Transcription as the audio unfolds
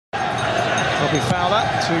Robbie Fowler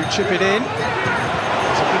to chip it in.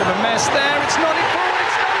 There's a bit of a mess there. It's not in forward,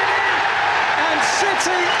 it's not in. And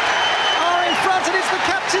City are in front, and it's the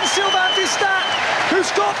captain, Sylvain Distat,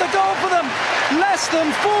 who's got the goal for them. Less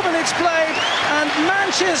than 4 minutes played, and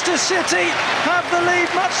Manchester City have the lead,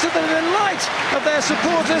 much to the delight of their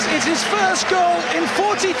supporters. It's his first goal in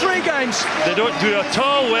 43 games. They don't do at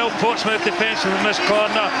all well, Portsmouth defensive in this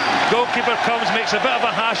corner. Goalkeeper comes, makes a bit of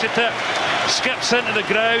a hash at it, skips into the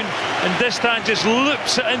ground, and Distan just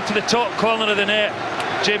loops it into the top corner of the net.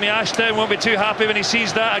 Jamie Ashdown won't be too happy when he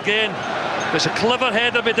sees that again. It's a clever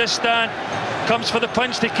header by Distan. Comes for the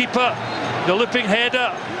punch to keep it. The looping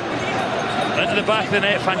header into the back of the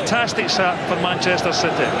net. Fantastic start for Manchester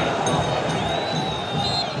City.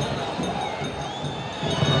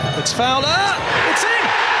 It's Fowler. It's in.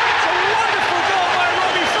 It's a wonderful goal by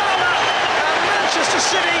Robbie Fowler. And Manchester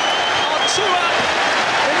City are 2 up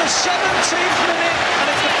in the 17th minute, and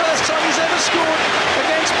it's the first time he's ever scored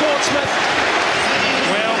against Portsmouth.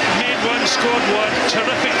 Well, made one, scored one.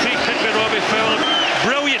 Terrific free kick by Robbie Fowler.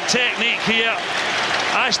 Brilliant technique here.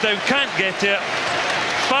 Ashdown can't get it.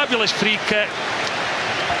 Fabulous free kick.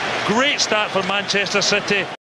 Great start for Manchester City.